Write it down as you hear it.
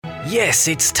Yes,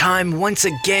 it's time once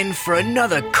again for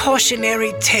another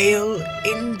cautionary tale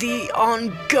in the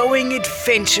ongoing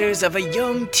adventures of a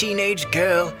young teenage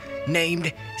girl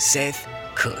named Seth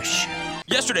Cush.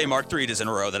 Yesterday marked 3 days in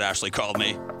a row that Ashley called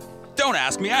me. Don't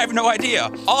ask me, I have no idea.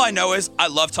 All I know is I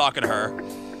love talking to her.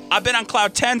 I've been on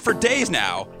Cloud 10 for days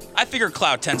now. I figured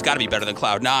Cloud 10's gotta be better than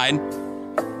Cloud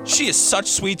 9. She is such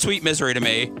sweet, sweet misery to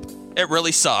me. It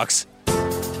really sucks.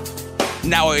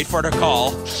 Now I wait for her to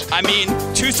call. I mean,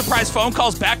 2 surprise phone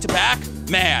calls back to back?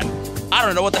 Man, I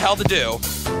don't know what the hell to do.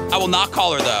 I will not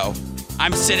call her though.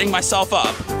 I'm sitting myself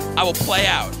up. I will play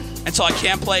out until I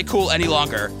can't play cool any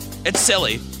longer. It's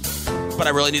silly, but I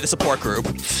really need a support group.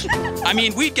 I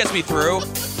mean, weed gets me through,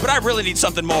 but I really need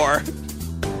something more.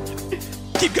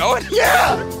 Keep going?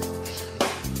 Yeah!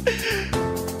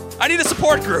 I need a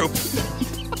support group.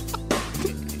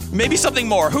 Maybe something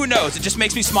more, who knows? It just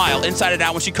makes me smile inside and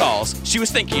out when she calls. She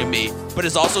was thinking of me, but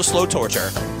it's also slow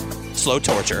torture. Slow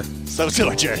torture. Slow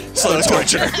torture. Slow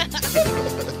torture.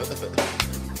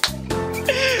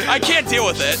 I can't deal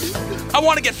with it. I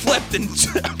want to get flipped and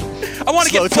I want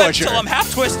to get flipped till I'm half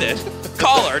twisted.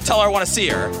 Call her, tell her I want to see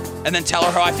her, and then tell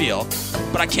her how I feel.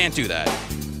 But I can't do that.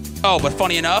 Oh, but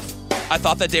funny enough, I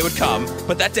thought that day would come,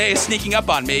 but that day is sneaking up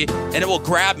on me, and it will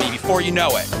grab me before you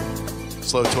know it.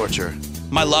 Slow torture.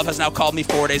 My love has now called me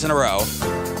 4 days in a row.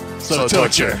 Slow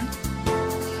torture.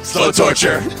 Slow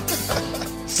torture.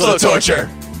 Slow torture.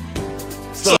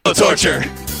 Slow torture.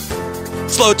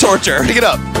 Slow torture. Pick it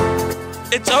up.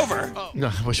 It's over. No,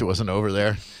 I wish it wasn't over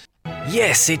there.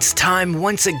 Yes, it's time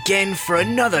once again for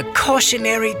another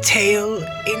cautionary tale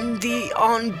in the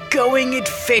ongoing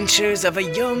adventures of a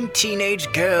young teenage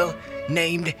girl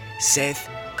named Seth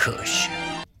Cush.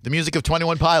 The music of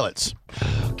 21 Pilots.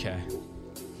 Okay.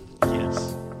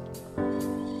 Yes.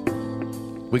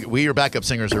 We are backup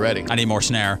singers already. I need more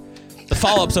snare. The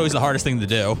follow-up's always the hardest thing to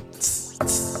do.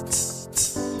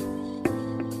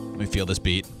 Let me feel this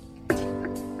beat.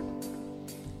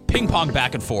 Ping pong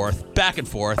back and forth, back and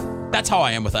forth. That's how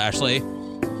I am with Ashley.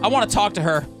 I want to talk to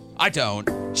her. I don't.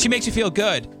 She makes me feel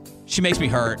good. She makes me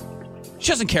hurt. She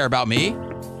doesn't care about me.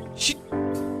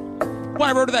 When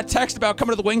I wrote her that text about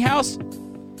coming to the wing house,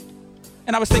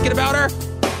 and I was thinking about her,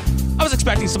 I was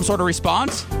expecting some sort of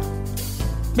response.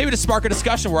 Maybe to spark a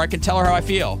discussion where I can tell her how I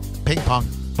feel. Ping pong.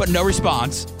 But no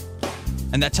response.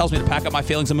 And that tells me to pack up my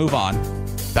feelings and move on.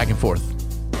 Back and forth.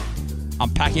 I'm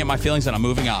packing up my feelings and I'm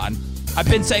moving on. I've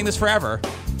been saying this forever,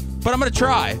 but I'm gonna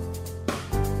try.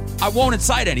 I won't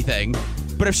incite anything,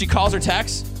 but if she calls or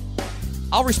texts,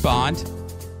 I'll respond,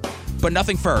 but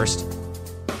nothing first.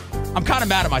 I'm kind of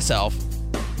mad at myself,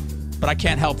 but I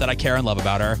can't help that I care and love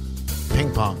about her.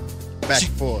 Ping pong. Back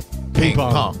and forth. Ping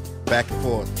pong. Back and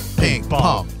forth. Ping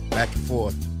pong. Back and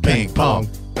forth. Ping pong.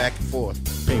 Back and forth.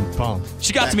 Ping pong.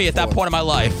 She got to me at that point in my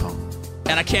life,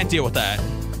 and I can't deal with that.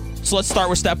 So let's start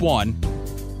with step 1.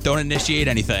 Don't initiate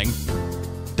anything.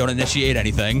 Don't initiate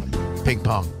anything. Ping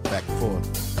pong. Back and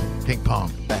forth. Ping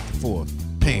pong. Back and forth.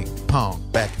 Ping pong.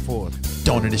 Back and forth.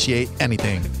 Don't initiate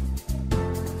anything.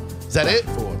 Is that it?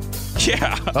 Forth.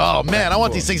 Yeah. Oh, man, I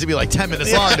want these things to be like 10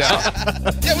 minutes long now.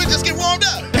 Yeah, we just get warmed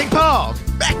up. Ping pong.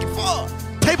 Back and forth.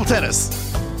 Table tennis.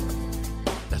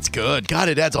 That's good. God,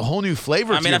 it adds a whole new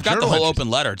flavor to I mean, your I've got the journal whole entries. open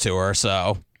letter to her,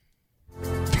 so.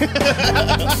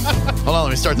 Hold on, let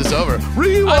me start this over.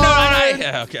 Rewind. I know.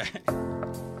 Yeah, okay.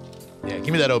 Yeah,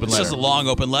 give me that open It's letter. just a long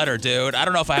open letter, dude. I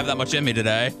don't know if I have that much in me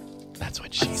today. That's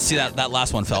what she See, that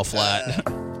last one fell flat.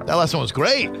 That last one was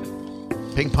great.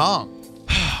 Ping pong.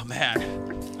 Oh, man.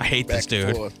 I hate this, Back and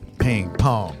dude. forth. Ping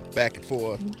pong. Back and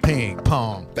forth. Ping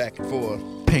pong. Back and forth.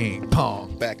 Ping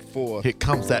pong. Back and forth. Here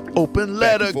comes that open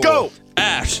letter. and Go. forth.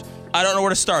 Ash, I don't know where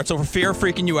to start, so for fear of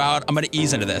freaking you out, I'm going to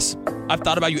ease into this. I've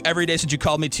thought about you every day since you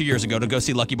called me 2 years ago to go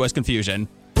see Lucky Boy's Confusion.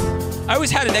 I always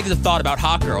had a negative thought about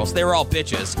hot girls. They were all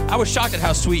bitches. I was shocked at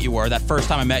how sweet you were that first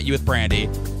time I met you with Brandy.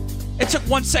 It took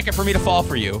 1 second for me to fall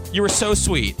for you. You were so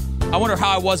sweet. I wonder how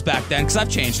I was back then, because I've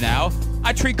changed now.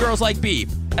 I treat girls like Beep,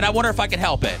 and I wonder if I can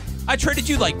help it. I treated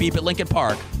you like Beep at Lincoln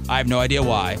Park. I have no idea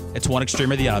why. It's one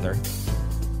extreme or the other.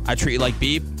 I treat you like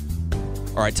Beep,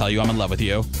 or I tell you I'm in love with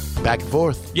you. Back and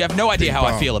forth. You have no idea Big how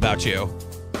I bomb. feel about you.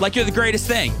 Like you're the greatest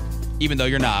thing, even though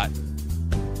you're not.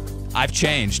 I've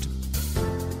changed.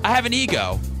 I have an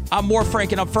ego. I'm more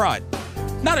frank and upfront.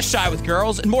 Not as shy with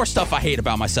girls and more stuff I hate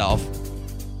about myself.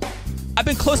 I've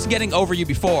been close to getting over you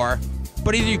before,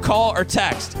 but either you call or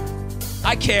text.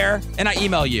 I care and I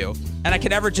email you, and I can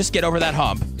never just get over that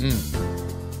hump.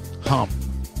 Hump.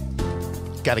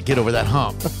 Got to get over that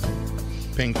hump.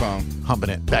 Ping pong.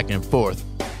 Humping it back and forth.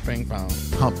 Ping pong.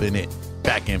 Humping it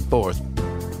back and forth.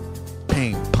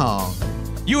 Ping pong.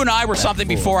 You and I were something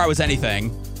forth. before I was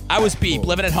anything. I was Beep,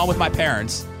 living at home with my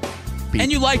parents. Beep.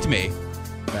 And you liked me.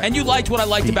 And you liked what I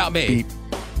liked about me. Beep.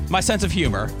 My sense of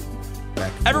humor.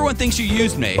 Back and Everyone thinks you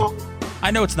used me.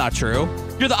 I know it's not true.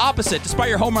 You're the opposite. Despite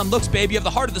your home run looks, babe, you have the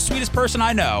heart of the sweetest person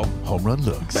I know. Home run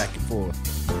looks. back and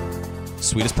forth.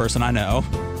 Sweetest person I know.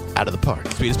 Out of the park.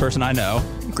 Sweetest person I know.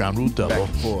 Ground rule double. Back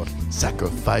and forth.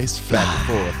 Sacrifice Back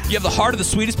fly. and forth. You have the heart of the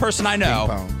sweetest person I know.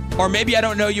 Ping Or maybe I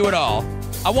don't know you at all.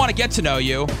 I want to get to know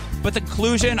you, but the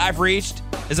conclusion I've reached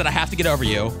is that I have to get over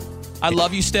you. I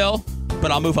love you still,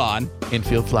 but I'll move on.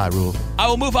 Infield fly rule. I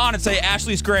will move on and say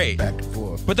Ashley's great, Back and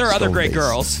forth. but there are other Stone great base.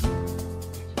 girls.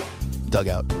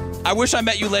 Dugout. I wish I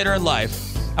met you later in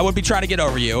life. I wouldn't be trying to get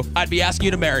over you. I'd be asking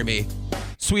you to marry me.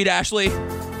 Sweet Ashley,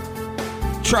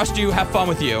 trust you, have fun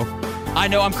with you. I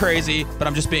know I'm crazy, but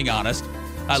I'm just being honest.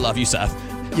 I love you, Seth.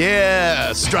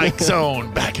 Yeah, strike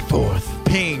zone. Back and forth.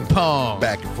 Ping pong.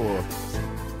 Back and forth.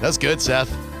 That's good, Seth.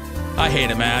 I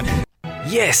hate it, man.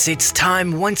 Yes, it's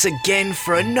time once again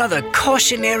for another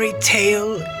cautionary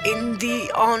tale in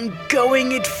the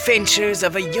ongoing adventures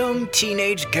of a young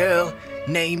teenage girl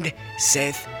named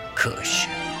Seth Cush.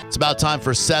 It's about time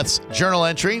for Seth's journal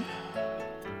entry.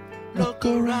 Look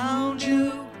around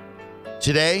you.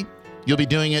 Today, you'll be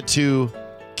doing it to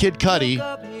Kid Cudi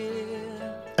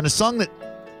and a song that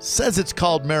says it's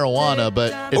called Marijuana,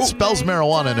 but it spells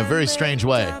marijuana in a very strange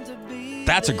way.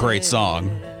 That's a great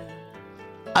song.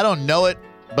 I don't know it,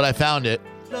 but I found it.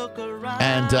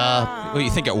 And Well, you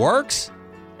think it works?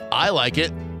 I like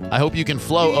it. I hope you can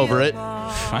flow over it.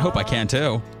 I hope I can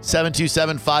too.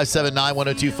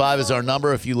 727-579-1025 is our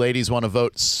number if you ladies want to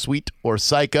vote sweet or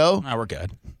psycho, Now we're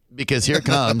good. because here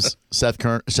comes Seth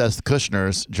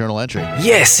Kushner's journal entry.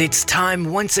 Yes, it's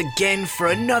time once again for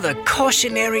another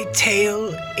cautionary tale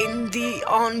in the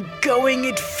ongoing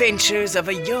adventures of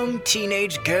a young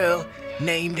teenage girl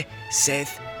named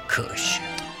Seth Cush.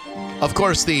 Of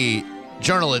course, the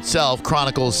journal itself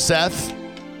chronicles Seth,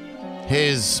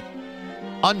 his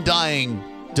undying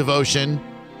devotion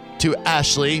to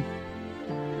Ashley,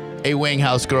 a wing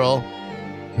house girl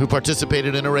who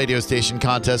participated in a radio station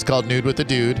contest called Nude with a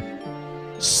Dude,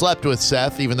 slept with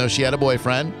Seth even though she had a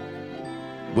boyfriend,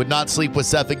 would not sleep with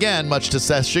Seth again, much to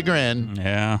Seth's chagrin,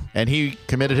 Yeah. and he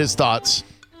committed his thoughts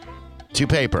to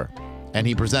paper, and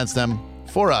he presents them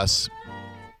for us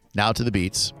now to the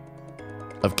beats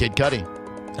of Kid Cudi.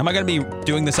 Am I going to be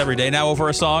doing this every day now over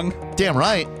a song? Damn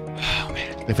right. Oh,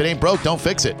 man. If it ain't broke, don't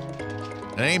fix it.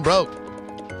 It ain't broke.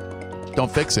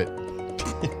 Don't fix it.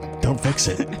 Don't fix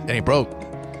it. It ain't broke.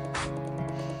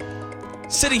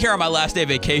 Sitting here on my last day of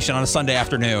vacation on a Sunday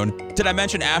afternoon, did I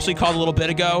mention Ashley called a little bit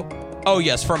ago? Oh,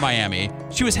 yes, from Miami.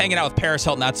 She was hanging out with Paris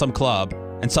Hilton at some club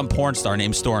and some porn star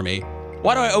named Stormy.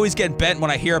 Why do I always get bent when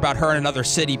I hear about her in another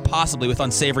city, possibly with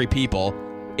unsavory people?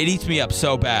 It eats me up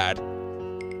so bad.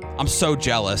 I'm so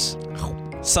jealous.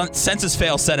 Census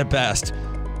Fail said it best.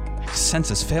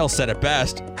 Census Fail said it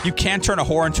best. You can't turn a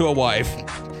whore into a wife.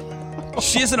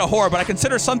 She isn't a whore, but I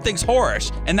consider some things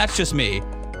whorish, and that's just me.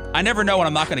 I never know when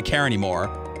I'm not going to care anymore,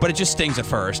 but it just stings at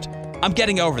first. I'm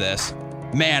getting over this.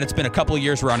 Man, it's been a couple of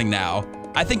years running now.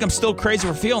 I think I'm still crazy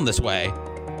for feeling this way.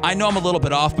 I know I'm a little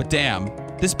bit off, but damn,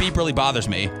 this beep really bothers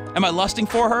me. Am I lusting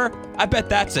for her? I bet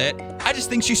that's it. I just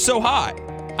think she's so hot.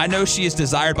 I know she is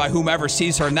desired by whomever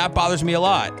sees her, and that bothers me a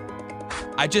lot.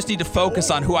 I just need to focus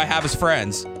on who I have as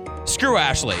friends. Screw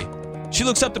Ashley. She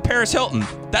looks up to Paris Hilton.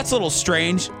 That's a little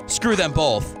strange. Screw them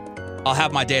both. I'll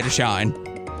have my day to shine.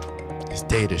 His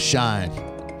day to shine.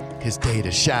 His day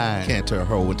to shine. Can't turn a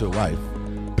hoe into a wife.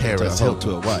 Paris Turn a hoe to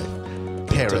Hilton. a wife.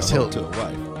 Paris Turn a hoe to Hilton. a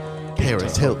wife.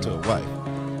 Paris Turn a hoe Hilton. to a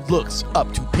wife. Looks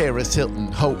up to Paris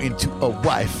Hilton, hoe into a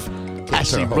wife.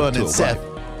 Ashley turn a hoe running to a Seth,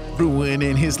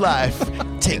 ruining his life.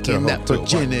 Taking turn a that hoe to a wife.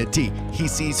 virginity. He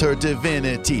sees her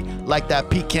divinity. Like that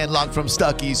pecan log from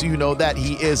Stuckey's. You know that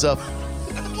he is a...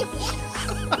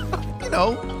 you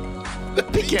know, the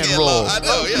pecan roll. I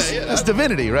know, yeah. That's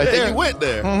divinity right there. You went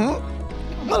there.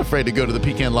 I'm not afraid to go to the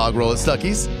pecan log roll at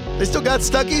Stuckey's. They still got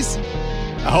Stuckey's?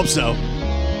 I hope so.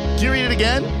 Can you read it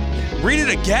again? Read it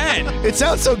again. It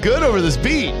sounds so good over this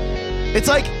beat. It's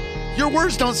like your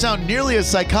words don't sound nearly as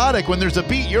psychotic when there's a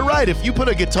beat. You're right. If you put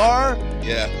a guitar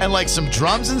Yeah. and like some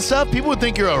drums and stuff, people would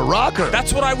think you're a rocker.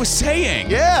 That's what I was saying.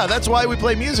 Yeah, that's why we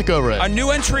play music over it. A new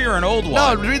entry or an old No,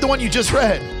 one? read the one you just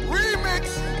read.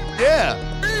 Remix. Yeah.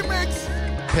 Remix.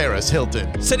 Paris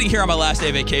Hilton. Sitting here on my last day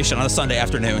of vacation on a Sunday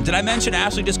afternoon, did I mention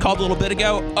Ashley just called a little bit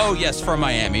ago? Oh, yes, from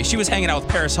Miami. She was hanging out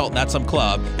with Paris Hilton at some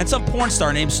club and some porn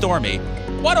star named Stormy.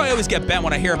 Why do I always get bent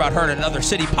when I hear about her in another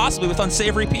city, possibly with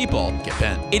unsavory people? Get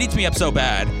bent. It eats me up so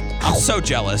bad. I'm so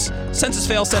jealous. Census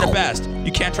Fail said it best.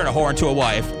 You can't turn a whore into a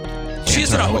wife. She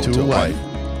isn't a turn a hoe hoe to a wife.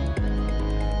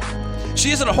 She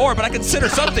isn't a whore, but I consider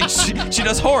something she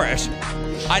does whorish.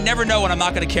 I never know when I'm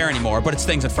not going to care anymore, but it's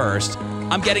things at first.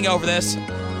 I'm getting over this.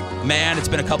 Man, it's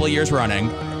been a couple of years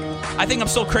running. I think I'm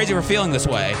still crazy for feeling this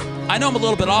way. I know I'm a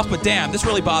little bit off, but damn, this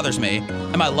really bothers me.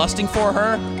 Am I lusting for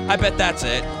her? I bet that's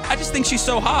it. I just think she's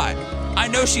so hot. I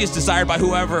know she is desired by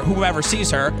whoever sees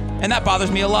her, and that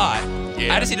bothers me a lot.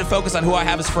 Yeah. I just need to focus on who I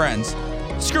have as friends.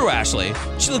 Screw Ashley.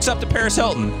 She looks up to Paris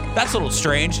Hilton. That's a little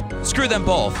strange. Screw them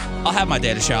both. I'll have my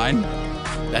day to shine.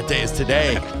 That day is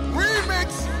today.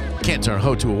 Remix. Can't turn a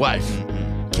hoe to a wife.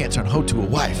 Can't turn a hoe to a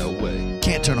wife. No way.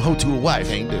 Can't turn a hoe to a wife.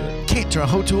 Can't do it. Can't turn a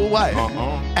hoe to a wife.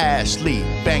 Ashley,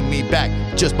 bang me back.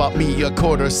 Just bought me a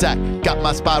quarter sack. Got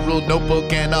my spiral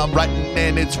notebook and I'm writing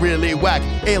and it's really whack.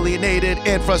 Alienated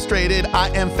and frustrated. I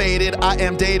am faded. I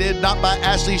am dated. Not by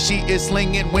Ashley. She is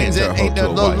slinging wings Can't and turn ain't a the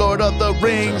hoe to a wife. Lord of the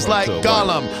Rings turn a like hoe to a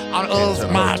Gollum. wife. On Can't Earth, turn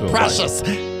a my hoe to a precious.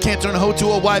 Can't turn a hoe to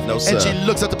a wife. No, and sir. she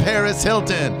looks up to Paris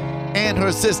Hilton and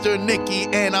her sister Nikki,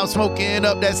 and I'm smoking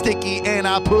up that sticky, and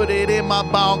I put it in my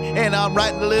bong, and I'm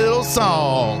writing a little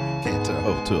song. Can't turn a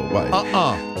hoe to a wife.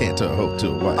 Can't turn a hoe to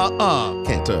a wife.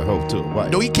 Can't turn a hoe to a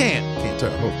wife. No, he can't. Can't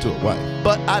turn a hoe to a wife.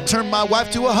 But I turned my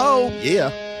wife to a hoe. Yeah.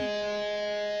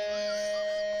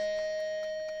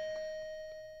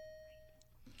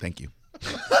 Thank you.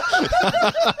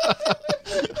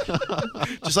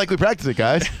 Just like we practiced it,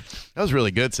 guys. That was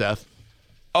really good, Seth.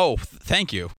 Oh, thank you.